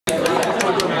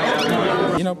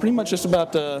You know, pretty much just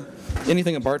about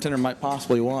anything a bartender might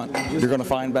possibly want. You're going to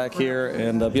find back here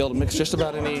and be able to mix just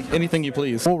about anything you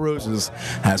please. Four Roses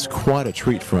has quite a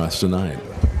treat for us tonight.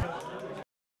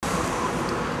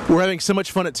 We're having so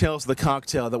much fun at Tales of the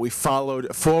Cocktail that we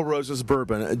followed Four Roses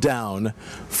Bourbon down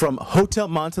from Hotel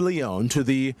Monteleone to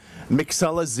the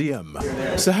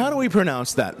Mixoloseum. So how do we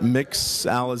pronounce that?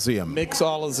 Mixoloseum.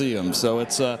 Mixoloseum. So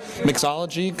it's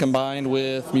mixology combined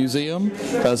with museum.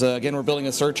 Because again, we're building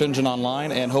a search engine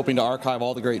online and hoping to archive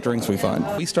all the great drinks we find.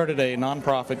 We started a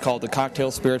nonprofit called the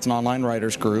Cocktail Spirits and Online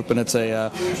Writers Group, and it's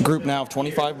a group now of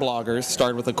 25 bloggers.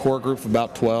 Started with a core group of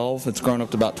about 12. It's grown up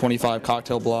to about 25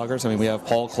 cocktail bloggers. I mean, we have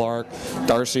Paul Clark,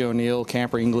 Darcy O'Neill,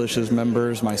 Camper English as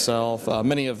members, myself,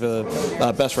 many of the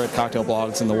best read cocktail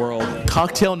blogs in the world.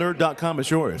 CocktailNerd.com is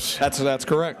yours. That's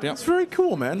correct, yeah. That's very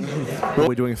cool, man. What are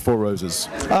we doing with Four Roses?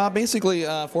 Basically,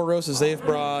 Four Roses, they've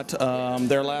brought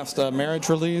their last marriage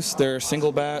release, their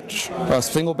single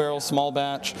barrel, small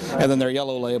batch, and then their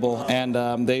yellow label,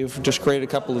 and they've just created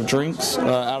a couple of drinks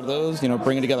out of those, you know,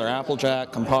 bringing together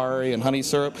Applejack, Campari, and honey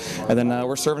syrup, and then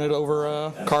we're serving it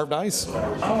over carved ice.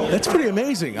 That's pretty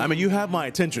amazing. I mean, you have my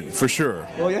attention, for sure.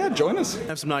 Well, yeah, join us.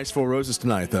 Have some nice Four Roses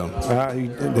tonight, though.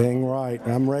 Dang right.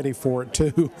 I'm ready for it,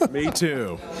 too. Me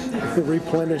too.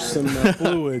 Replenish some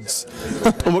fluids.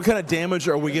 And what kind of damage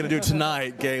are we going to do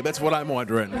tonight, Gabe? That's what I'm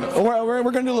wondering. We're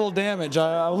going to do a little damage.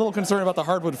 I'm a little concerned about the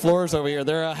hardwood floors over here.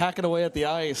 They're hacking away at the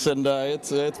ice, and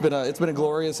it's been a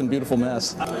glorious and beautiful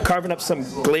mess. Carving up some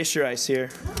glacier ice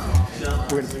here.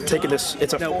 We're taking this.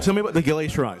 Now, tell me about the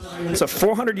glacier ice. It's a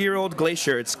 400-year-old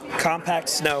glacier. It's compact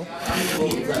snow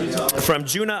from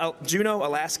Juneau,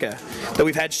 Alaska, that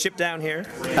we've had shipped down here.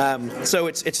 So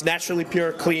it's naturally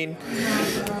pure, clean,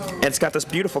 and it's got this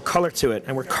beautiful color to it.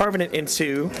 And we're carving it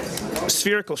into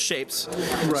spherical shapes,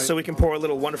 so we can pour a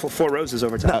little wonderful Four Roses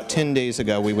over top. About 10 days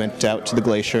ago, we went out to the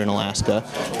glacier in Alaska,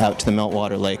 out to the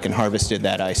Meltwater Lake, and harvested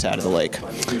that ice out of the lake.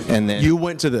 And then you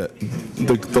went to the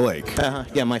lake.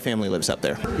 Yeah, my family lives up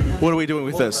there. What are we doing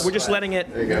with this? We're just letting it,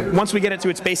 once we get it to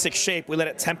its basic shape, we let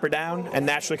it temper down and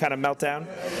naturally kind of melt down.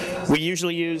 We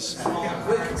usually use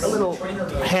a little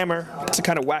hammer to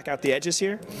kind of whack out the edges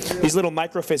here. These little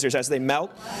micro fissures, as they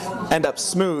melt, end up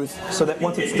smooth, so that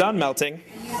once it's done melting,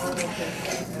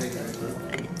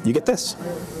 you get this.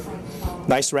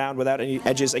 Nice round without any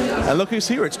edges. And look who's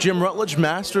here. It's Jim Rutledge,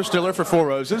 Master Distiller for Four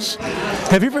Roses.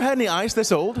 Have you ever had any ice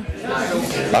this old?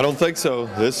 I don't think so.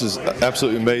 This is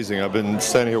absolutely amazing. I've been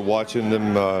standing here watching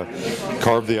them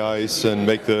carve the ice and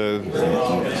make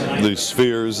the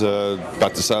spheres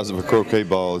about the size of a croquet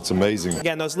ball. It's amazing.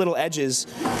 Again, those little edges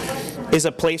is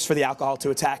a place for the alcohol to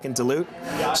attack and dilute,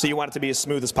 so you want it to be as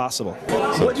smooth as possible.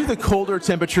 What do the colder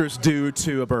temperatures do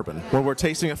to a bourbon? When we're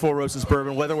tasting a Four Roses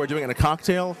bourbon, whether we're doing it in a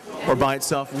cocktail or by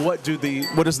itself, what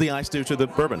does the ice do to the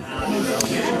bourbon?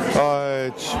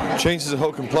 It changes the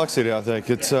whole complexity, I think.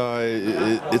 It's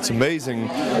amazing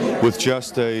with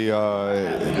just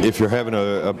if you're having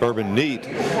a bourbon neat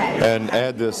and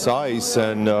add this ice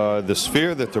and the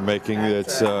sphere that they're making,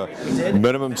 it's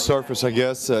minimum surface, I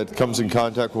guess, that comes in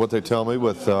contact with what they tell me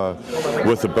with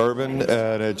the bourbon,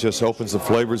 and it just opens the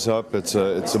flavors up.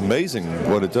 It's amazing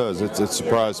what it does. It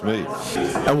surprised me.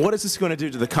 And what is this going to do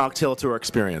to the cocktail to our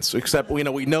experience? Except we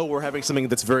know we're having something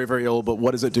that's very, very old, but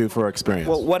what does it do for our experience?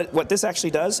 Well, what this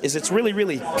actually does is it's really,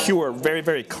 really pure, very,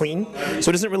 very clean, so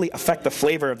it doesn't really affect the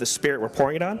flavor of the spirit we're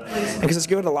pouring it on. And because it's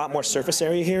given a lot more surface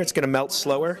area here, it's going to melt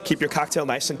slower, keep your cocktail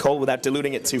nice and cold without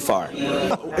diluting it too far.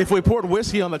 If we poured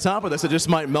whiskey on the top of this, it just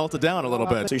might melt it down a little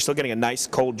bit. So you're still getting a nice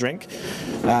cold drink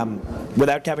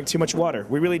without having too much water.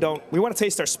 We really don't. We want to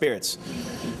taste our spirits.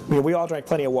 We all drank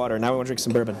plenty of water. Now we want to drink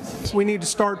some bourbon. We need to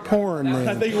start pouring then.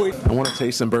 I want to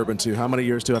taste some bourbon too. How many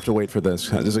years do I have to wait for this?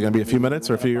 Is it going to be a few minutes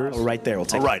or a few years? Right there. We'll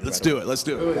take it. All right, let's do it. Let's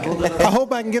do it. I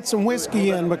hope I can get some whiskey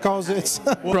in because it's...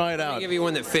 Try it out. I'll give you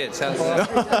one that fits.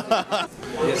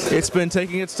 It's been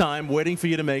taking its time, waiting for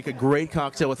you to make a great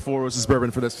cocktail with Four Roses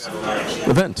Bourbon for this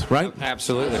event, right?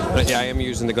 Absolutely. But yeah, I am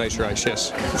using the glacier ice,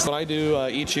 yes. What I do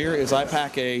each year is I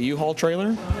pack a U-Haul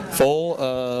trailer full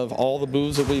of all the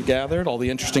booze that we've gathered, all the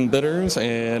interesting bitters,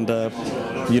 and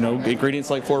ingredients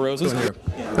like Four Roses.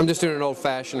 I'm just doing an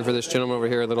old-fashioned for this gentleman over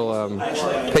here, a little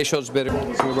Peychaud's bitter.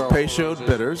 Peychaud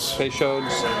bitters.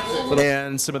 Peychaud's.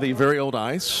 And some of the very old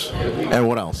ice. And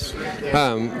what else?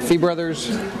 Fee Brothers.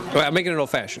 Well, I'm making it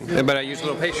old-fashioned, but I use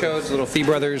little Peychaud's, little Fee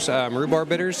Brothers rhubarb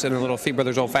bitters, and a little Fee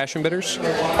Brothers old-fashioned bitters,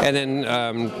 and then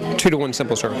 2-to-1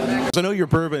 simple syrup. I know your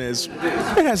bourbon it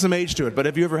has some age to it, but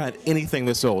have you ever had anything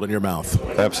this old in your mouth?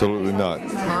 Absolutely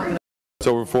not. It's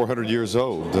over 400 years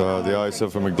old, the ice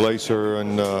up from a glacier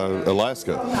in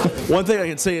Alaska. One thing I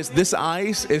can say is this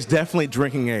ice is definitely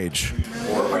drinking age.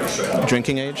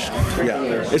 Drinking age? Yeah.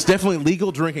 It's definitely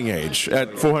legal drinking age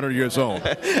at 400 years old.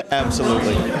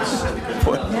 Absolutely.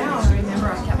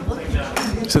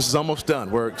 So this is almost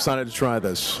done. We're excited to try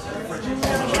this.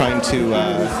 Trying to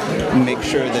make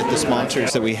sure that the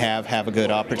sponsors that we have a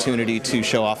good opportunity to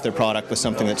show off their product with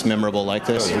something that's memorable like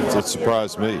this. It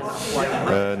surprised me.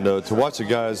 And to watch the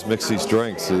guys mix these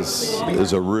drinks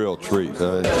is a real treat.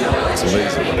 It's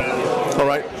amazing. All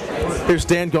right. Here's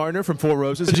Dan Gardner from Four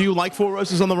Roses. Do you like Four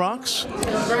Roses on the rocks?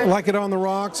 I like it on the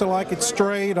rocks. I like it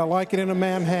straight. I like it in a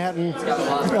Manhattan.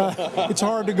 It's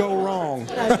hard to go wrong.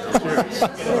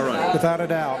 Without a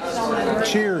doubt.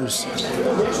 Cheers.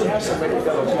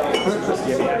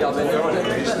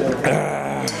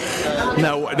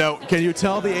 No. Can you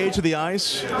tell the age of the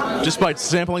ice just by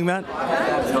sampling that?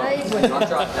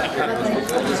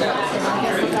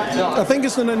 I think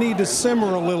it's going to need to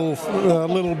simmer a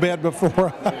little bit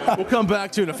before. We'll come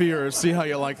back to it in a few years, see how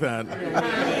you like that.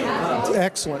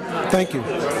 Excellent. Thank you.